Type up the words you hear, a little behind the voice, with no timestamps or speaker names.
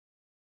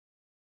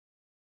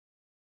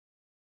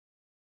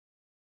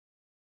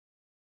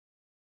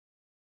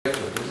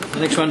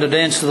The next one to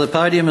dance to the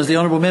podium is the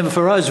Honourable Member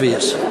for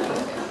Rosevears.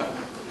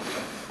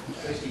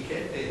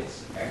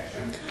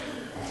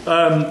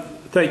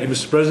 Thank you,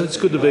 Mr. President. It's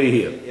good to be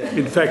here.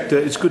 In fact,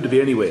 it's good to be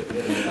anywhere.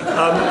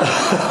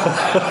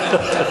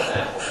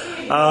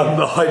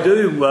 I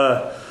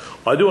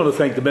do want to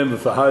thank the member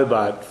for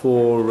Hobart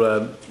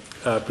for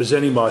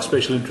presenting my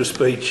special interest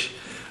speech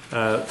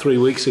 3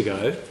 weeks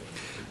ago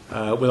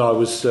when I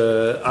was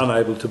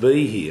unable to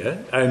be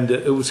here, and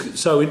it was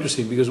so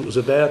interesting because it was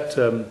about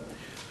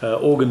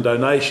organ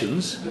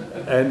donations,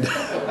 and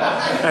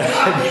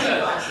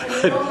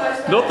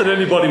not that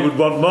anybody would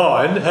want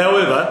mine,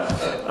 however,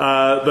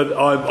 but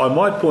I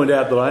might point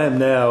out that I am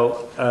now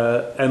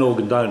an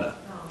organ donor.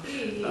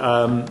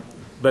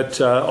 But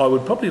I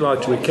would probably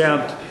like to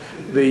recount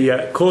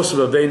the course of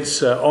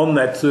events on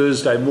that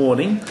Thursday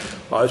morning.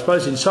 I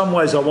suppose in some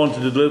ways I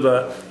wanted to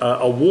deliver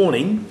a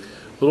warning,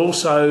 but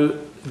also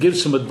give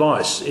some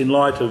advice in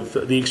light of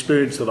the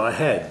experience that I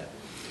had.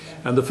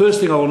 And the first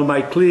thing I want to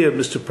make clear,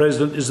 Mr.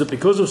 President, is that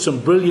because of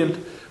some brilliant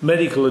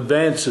medical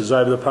advances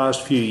over the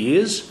past few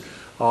years,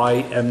 I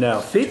am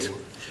now fit,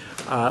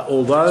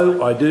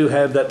 although I do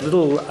have that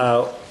little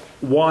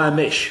wire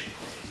mesh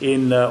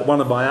in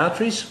one of my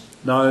arteries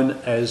known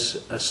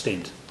as a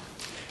stent.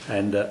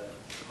 And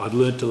I've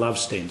learnt to love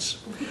stents.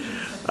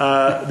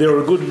 There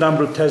are a good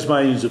number of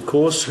Tasmanians, of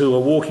course, who are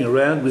walking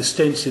around with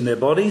stents in their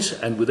bodies,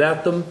 and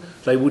without them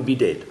they would be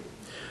dead.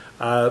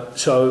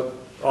 So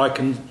I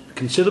can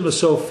consider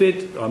myself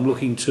fit. I'm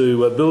looking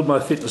to build my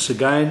fitness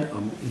again.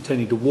 I'm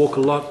intending to walk a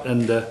lot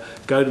and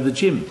go to the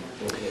gym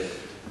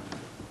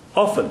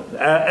often,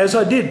 as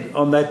I did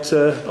on that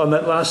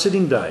last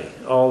sitting day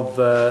of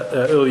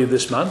earlier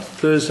this month,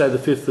 Thursday the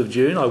 5th of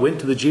June. I went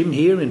to the gym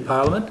here in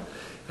Parliament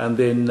and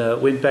then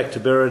went back to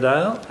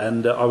Berriedale,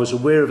 and I was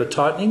aware of a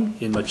tightening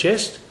in my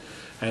chest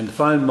and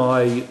phoned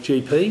my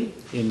GP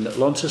in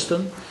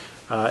Launceston.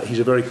 He's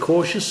a very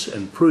cautious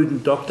and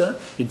prudent doctor.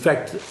 In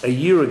fact, a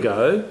year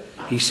ago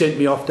he sent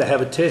me off to have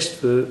a test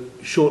for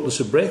shortness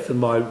of breath and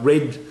my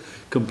red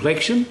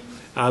complexion,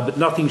 but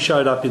nothing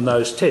showed up in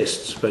those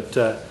tests. But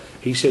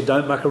he said,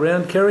 "Don't muck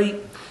around, Kerry.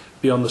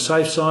 Be on the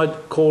safe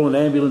side. Call an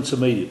ambulance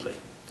immediately."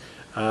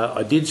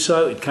 I did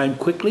so. It came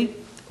quickly,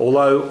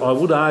 although I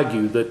would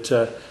argue that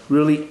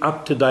really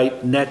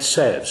up-to-date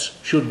NAT-SAVs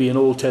should be in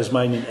all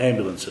Tasmanian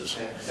ambulances.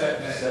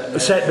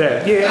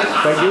 Sat-nav, yeah,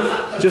 thank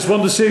you. Just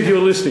wanted to see if you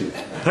were listening.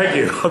 Thank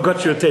you, I've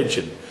got your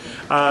attention.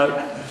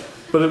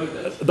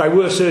 But they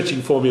were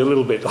searching for me a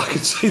little bit. I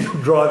could see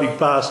them driving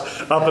past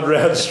up and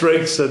round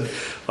streets, and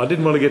I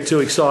didn't want to get too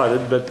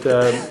excited. But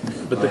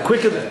the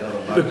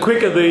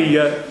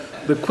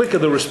quicker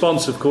the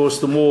response, of course,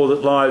 the more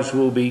that lives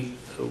will be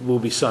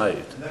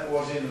saved. And that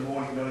was in the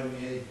morning, not in the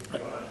evening, I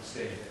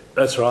understand.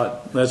 That's right.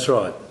 That's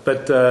right.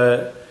 But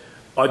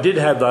I did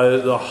have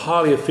the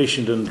highly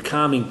efficient and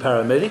calming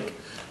paramedic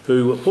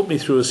who put me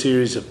through a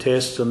series of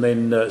tests and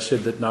then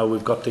said that no,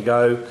 we've got to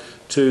go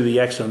to the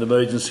accident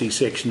emergency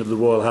section of the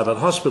Royal Hobart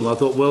Hospital. I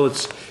thought, well,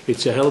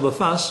 it's a hell of a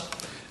fuss,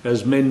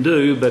 as men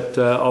do, but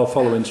I'll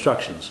follow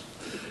instructions.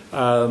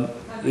 The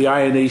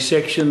A&E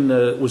section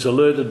was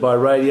alerted by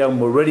radio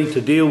and were ready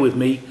to deal with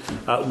me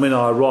when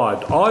I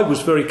arrived. I was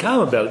very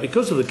calm about it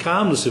because of the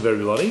calmness of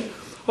everybody.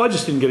 I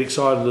just didn't get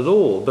excited at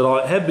all, but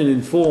I have been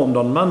informed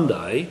on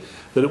Monday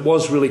that it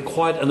was really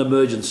quite an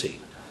emergency,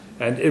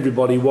 and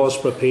everybody was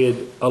prepared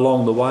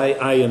along the way.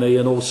 A&E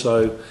and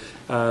also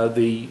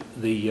the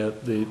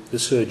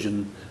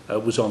surgeon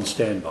was on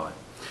standby.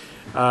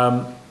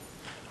 Not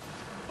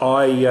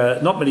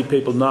many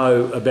people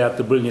know about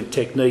the brilliant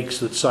techniques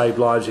that save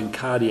lives in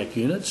cardiac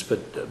units,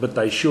 but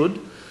they should.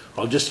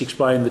 I'll just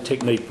explain the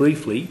technique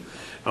briefly.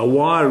 A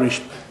wire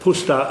is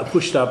pushed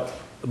up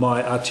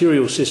my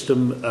arterial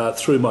system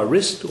through my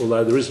wrist,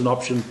 although there is an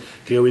option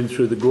to go in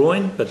through the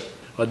groin, but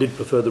I did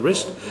prefer the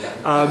wrist.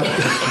 But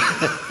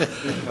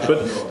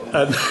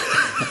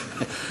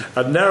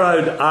a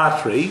narrowed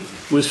artery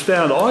was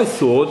found, I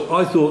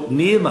thought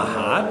near my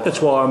heart. That's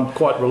why I'm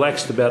quite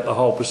relaxed about the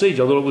whole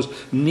procedure. I thought it was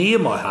near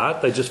my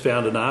heart. They just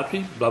found an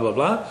artery, blah, blah,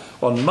 blah.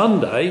 On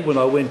Monday, when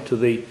I went to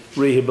the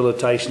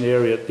rehabilitation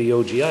area at the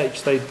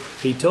LGH,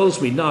 he tells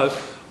me, no,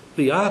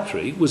 the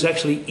artery was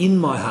actually in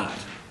my heart.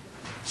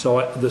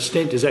 So the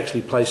stent is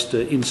actually placed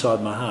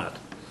inside my heart.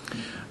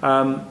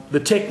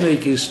 The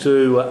technique is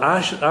to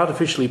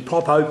artificially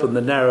pop open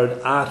the narrowed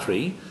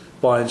artery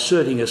by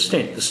inserting a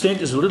stent. The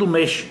stent is a little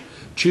mesh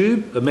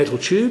tube, a metal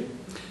tube.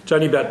 It's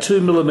only about 2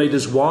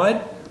 millimetres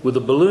wide with a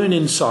balloon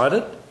inside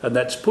it, and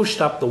that's pushed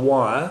up the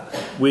wire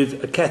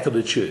with a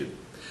catheter tube.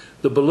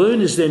 The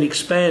balloon is then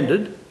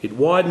expanded. It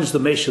widens the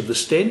mesh of the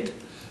stent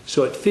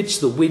so it fits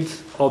the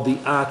width of the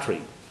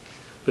artery.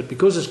 But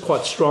because it's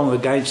quite strong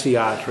against the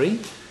artery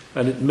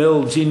and it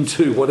melds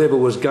into whatever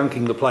was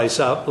gunking the place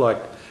up,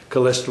 like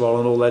cholesterol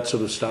and all that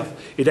sort of stuff,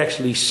 it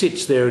actually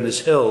sits there and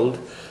is held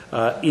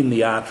in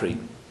the artery.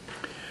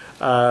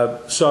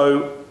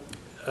 So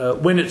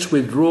when it's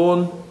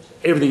withdrawn,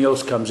 everything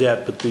else comes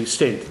out, but the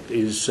stent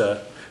is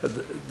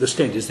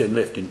then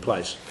left in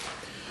place.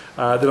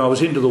 Then I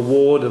was into the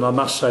ward, and I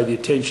must say the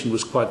attention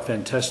was quite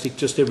fantastic.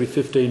 Just every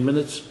 15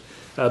 minutes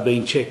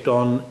being checked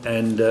on,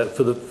 and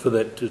for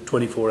that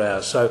 24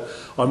 hours. So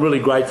I'm really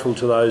grateful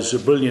to those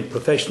brilliant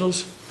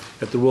professionals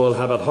at the Royal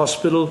Hubbard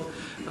Hospital,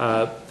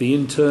 the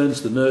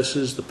interns, the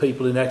nurses, the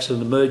people in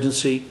accident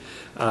emergency,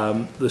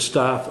 the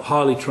staff,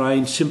 highly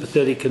trained,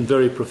 sympathetic and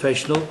very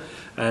professional.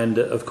 And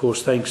of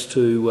course, thanks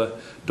to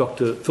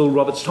Dr. Phil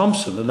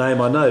Roberts-Thompson, a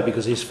name I know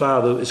because his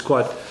father is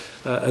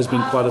has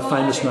been quite a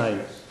famous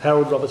name.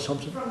 Harold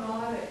Roberts-Thompson?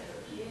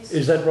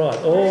 Is that right?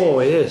 Oh,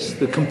 yes.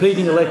 The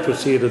competing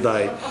electorates here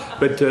today.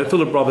 But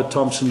Philip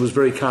Robert-Thompson was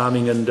very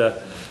calming and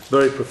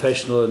very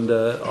professional, and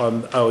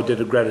I owe a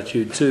debt of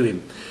gratitude to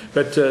him.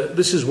 But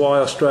this is why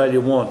Australia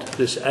want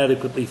this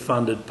adequately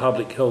funded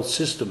public health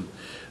system,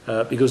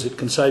 because it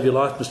can save your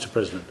life, Mr.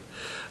 President.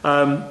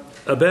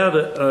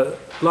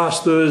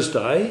 Last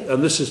Thursday,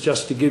 and this is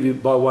just to give you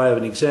by way of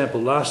an example,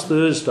 last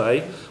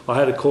Thursday I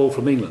had a call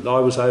from England. I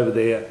was over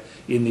there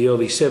in the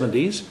early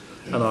 70s,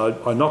 and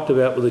I knocked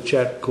about with a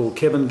chap called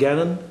Kevin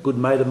Gannon, good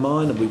mate of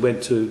mine, and we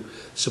went to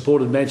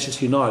supported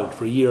Manchester United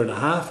for a year and a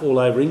half all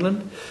over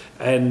England,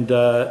 and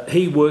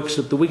he works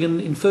at the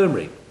Wigan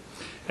Infirmary.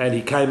 And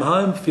he came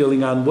home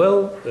feeling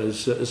unwell,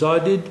 as I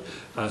did,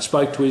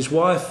 spoke to his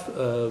wife.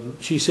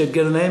 She said,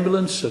 get an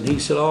ambulance. And he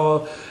said,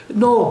 oh,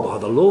 no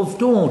bother, love,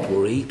 don't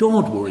worry,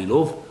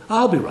 love.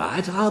 I'll be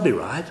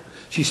right.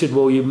 She said,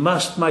 well, you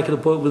must make an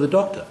appointment with a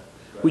doctor,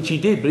 which he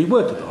did, but he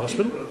worked at the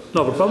hospital,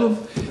 not a problem.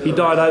 He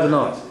died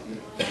overnight.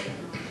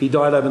 He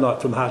died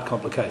overnight from heart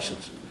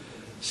complications,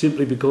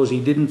 simply because he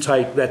didn't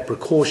take that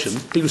precaution.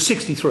 He was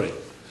 63.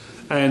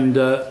 And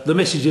the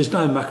message is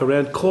don't muck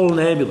around, call an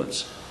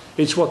ambulance.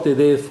 It's what they're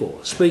there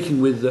for.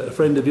 Speaking with a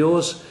friend of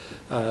yours,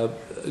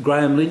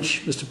 Graham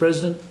Lynch, Mr.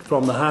 President,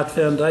 from the Heart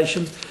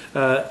Foundation,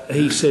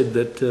 he said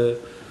that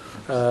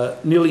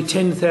nearly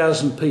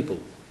 10,000 people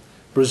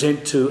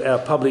present to our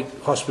public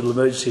hospital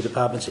emergency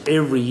departments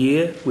every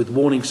year with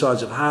warning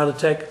signs of heart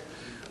attack,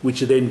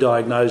 which are then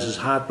diagnosed as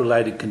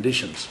heart-related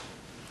conditions.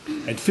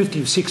 And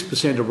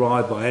 56%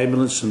 arrive by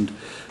ambulance and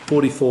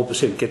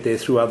 44% get there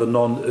through other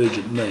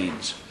non-urgent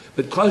means.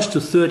 But close to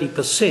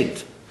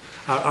 30%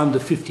 are under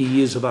 50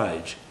 years of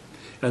age.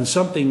 And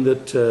something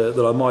that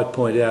I might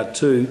point out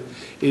too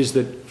is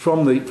that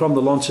from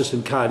the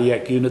Launceston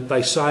Cardiac Unit,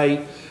 they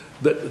say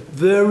that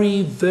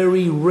very,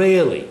 very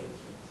rarely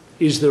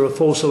is there a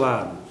false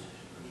alarm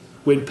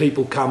when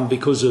people come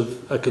because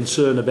of a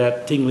concern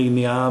about tingling in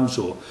the arms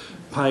or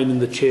pain in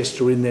the chest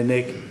or in their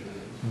neck.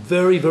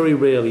 Very, very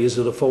rarely is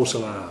it a false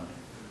alarm.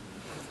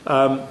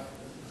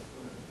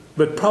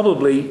 But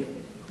probably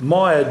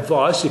my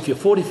advice, if you're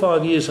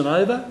 45 years and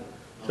over,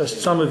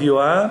 just some of you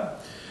are,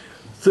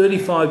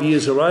 35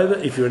 years or over,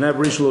 if you're an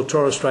Aboriginal or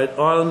Torres Strait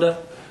Islander,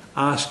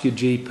 ask your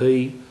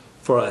GP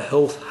for a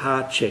health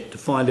heart check to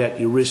find out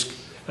your risk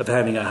of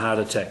having a heart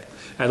attack.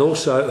 And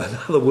also,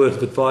 another word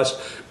of advice,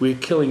 we're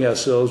killing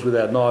ourselves with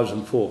our knives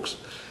and forks.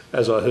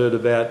 As I heard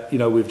about,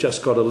 we've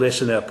just got to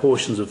lessen our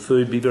portions of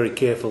food, be very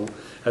careful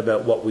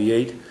about what we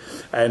eat.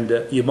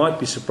 And you might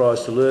be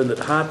surprised to learn that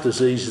heart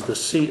disease is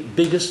the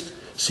biggest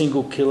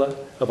single killer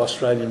of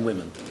Australian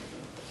women.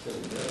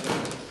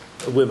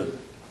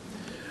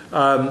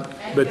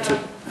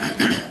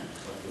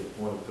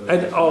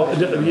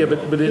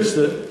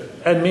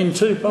 And men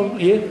too,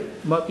 probably. Yeah,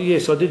 might be,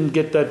 yes. I didn't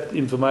get that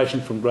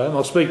information from Graham.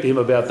 I'll speak to him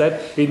about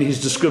that in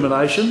his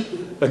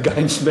discrimination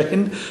against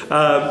men.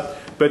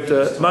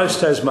 But most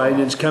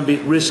Tasmanians can be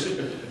at risk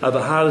of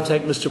a heart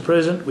attack, Mr.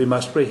 President. We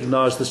must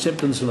recognise the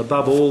symptoms and,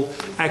 above all,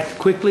 act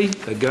quickly.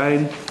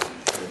 Again,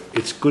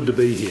 it's good to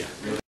be here.